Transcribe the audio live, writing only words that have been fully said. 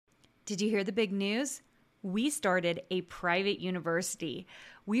Did you hear the big news? We started a private university.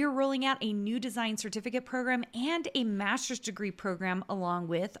 We are rolling out a new design certificate program and a master's degree program along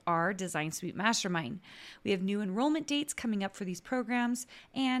with our Design Suite Mastermind. We have new enrollment dates coming up for these programs.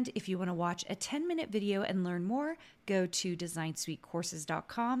 And if you want to watch a 10-minute video and learn more, go to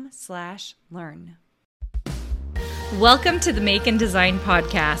designsuitecourses.com/learn. Welcome to the Make and Design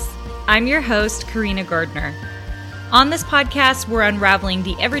Podcast. I'm your host, Karina Gardner. On this podcast, we're unraveling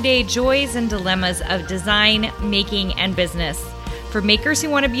the everyday joys and dilemmas of design, making, and business. For makers who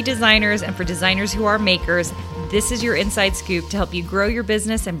want to be designers and for designers who are makers, this is your inside scoop to help you grow your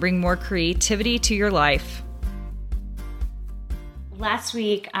business and bring more creativity to your life. Last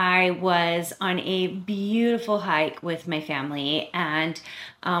week, I was on a beautiful hike with my family, and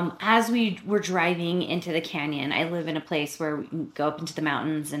as we were driving into the canyon, I live in a place where we can go up into the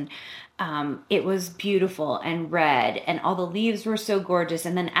mountains, and it was beautiful and red, and all the leaves were so gorgeous.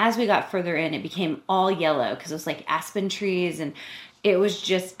 And then as we got further in, it became all yellow because it was like aspen trees, and it was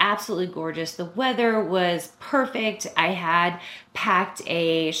just absolutely gorgeous. The weather was perfect. I had packed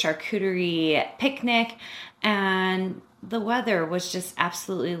a charcuterie picnic, and the weather was just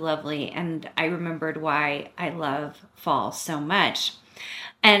absolutely lovely. And I remembered why I love fall so much.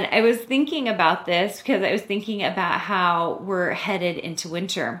 And I was thinking about this because I was thinking about how we're headed into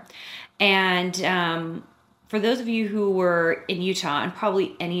winter. And for those of you who were in Utah and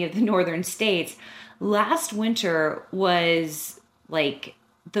probably any of the northern states, last winter was like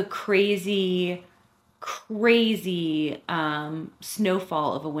the crazy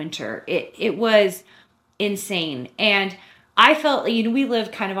snowfall of a winter. It was insane. And I felt, we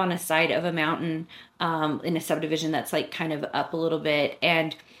live kind of on a side of a mountain in a subdivision that's like kind of up a little bit.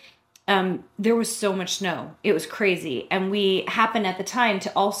 And there was so much snow. It was crazy. And we happened at the time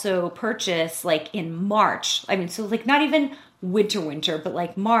to also purchase like in March. So like not even winter, but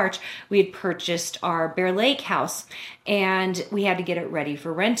like March, we had purchased our Bear Lake house and we had to get it ready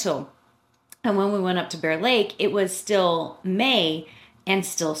for rental. And when we went up to Bear Lake, it was still May and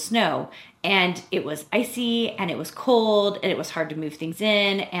still snow. And it was icy and it was cold and it was hard to move things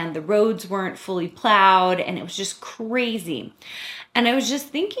in and the roads weren't fully plowed and it was just crazy. And I was just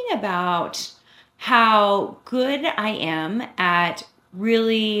thinking about how good I am at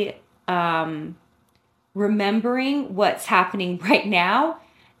really remembering what's happening right now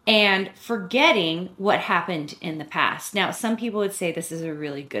and forgetting what happened in the past. Now, some people would say this is a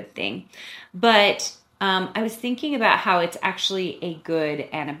really good thing, but I was thinking about how it's actually a good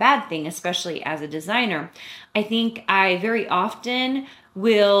and a bad thing, especially as a designer. I think I very often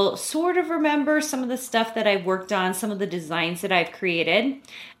will sort of remember some of the stuff that I've worked on, some of the designs that I've created.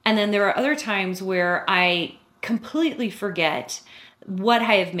 And then there are other times where I completely forget what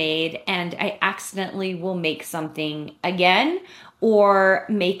I have made and I accidentally will make something again or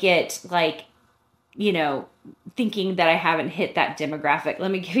make it like, thinking that I haven't hit that demographic.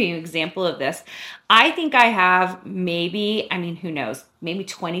 Let me give you an example of this. I think I have maybe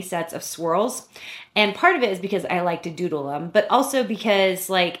 20 sets of swirls. And part of it is because I like to doodle them, but also because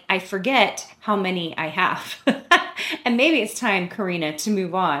I forget how many I have. And maybe it's time, Karina, to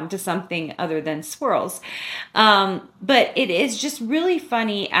move on to something other than swirls. But it is just really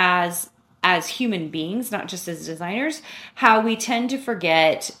funny as human beings, not just as designers, how we tend to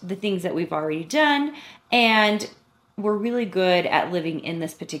forget the things that we've already done, and we're really good at living in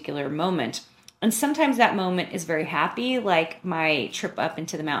this particular moment. And sometimes that moment is very happy, like my trip up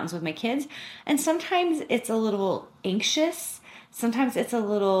into the mountains with my kids, and sometimes it's a little anxious, sometimes it's a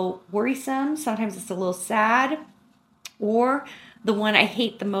little worrisome, sometimes it's a little sad, or the one I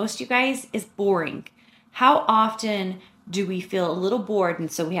hate the most, you guys, is boring. How often do we feel a little bored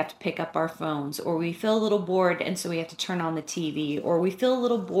and so we have to pick up our phones, or we feel a little bored and so we have to turn on the TV, or we feel a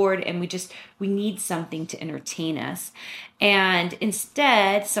little bored and we need something to entertain us? And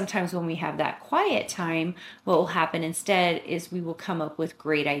instead, sometimes when we have that quiet time, what will happen instead is we will come up with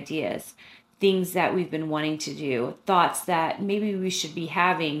great ideas, things that we've been wanting to do, thoughts that maybe we should be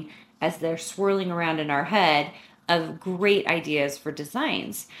having as they're swirling around in our head of great ideas for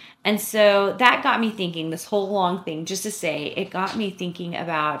designs. And so that got me thinking, this whole long thing, just to say, it got me thinking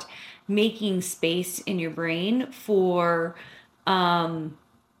about making space in your brain for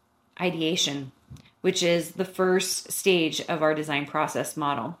ideation, which is the first stage of our design process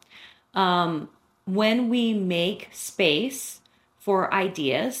model. When we make space for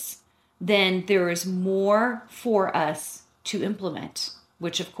ideas, then there is more for us to implement,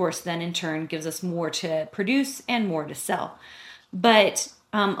 which of course then in turn gives us more to produce and more to sell. But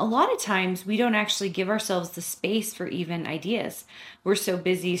a lot of times we don't actually give ourselves the space for even ideas. We're so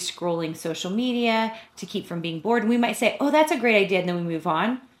busy scrolling social media to keep from being bored. And we might say, oh, that's a great idea. And then we move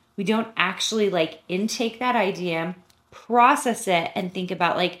on. We don't actually like intake that idea, process it, and think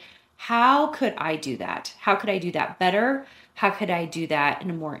about like, how could I do that? How could I do that better? How could I do that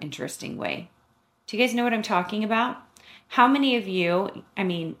in a more interesting way? Do you guys know what I'm talking about? How many of you, I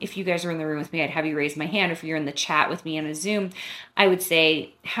mean, if you guys are in the room with me, I'd have you raise my hand. If you're in the chat with me on a Zoom, I would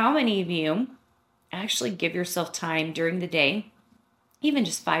say, how many of you actually give yourself time during the day, even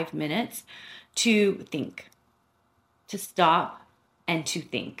just 5 minutes, to think, to stop and to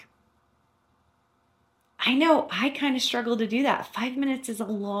think? I know I kind of struggle to do that. 5 minutes is a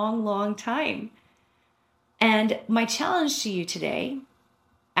long, long time. And my challenge to you today,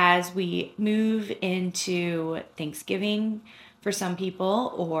 as we move into Thanksgiving for some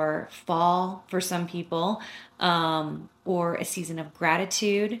people, or fall for some people, or a season of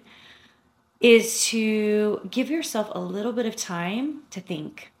gratitude, is to give yourself a little bit of time to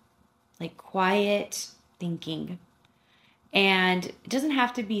think, like quiet thinking. And it doesn't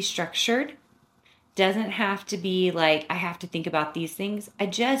have to be structured. Doesn't have to be like, I have to think about these things. I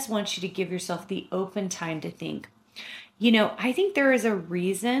just want you to give yourself the open time to think. You know, I think there is a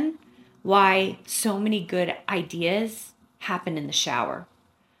reason why so many good ideas happen in the shower.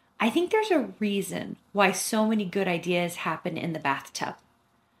 I think there's a reason why so many good ideas happen in the bathtub.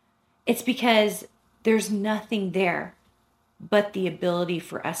 It's because there's nothing there but the ability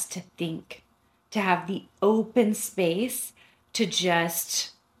for us to think, to have the open space to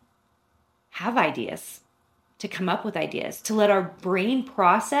just have ideas, to come up with ideas, to let our brain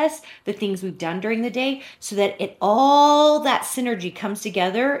process the things we've done during the day so that all that synergy comes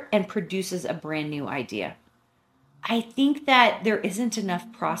together and produces a brand new idea. I think that there isn't enough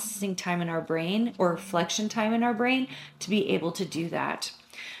processing time in our brain or reflection time in our brain to be able to do that.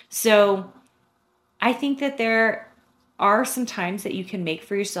 So I think that there are some times that you can make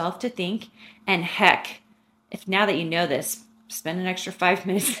for yourself to think, and heck, if now that you know this, spend an extra 5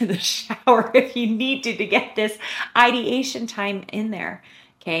 minutes in the shower if you need to get this ideation time in there,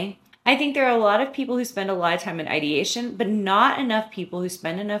 okay? I think there are a lot of people who spend a lot of time in ideation, but not enough people who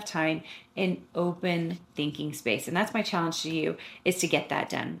spend enough time in open thinking space. And that's my challenge to you, is to get that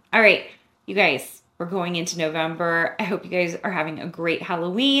done. All right, you guys, we're going into November. I hope you guys are having a great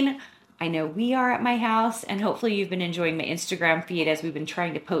Halloween. I know we are at my house, and hopefully you've been enjoying my Instagram feed as we've been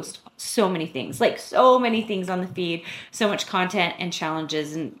trying to post so many things, like so many things on the feed, so much content and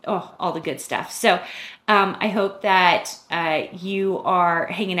challenges and all the good stuff. So I hope that you are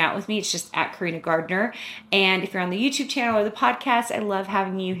hanging out with me. It's just at Karina Gardner. And if you're on the YouTube channel or the podcast, I love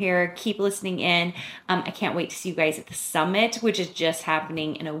having you here. Keep listening in. I can't wait to see you guys at the summit, which is just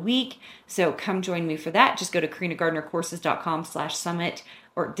happening in a week. So come join me for that. Just go to karinagardnercourses.com/summit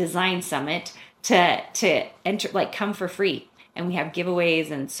or Design Summit to enter, like, come for free. And we have giveaways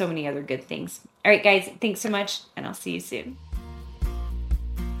and so many other good things. All right, guys, thanks so much, and I'll see you soon.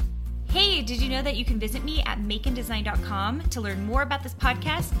 Hey, did you know that you can visit me at makeanddesign.com to learn more about this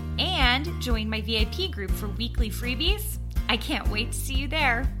podcast and join my VIP group for weekly freebies? I can't wait to see you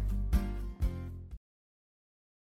there.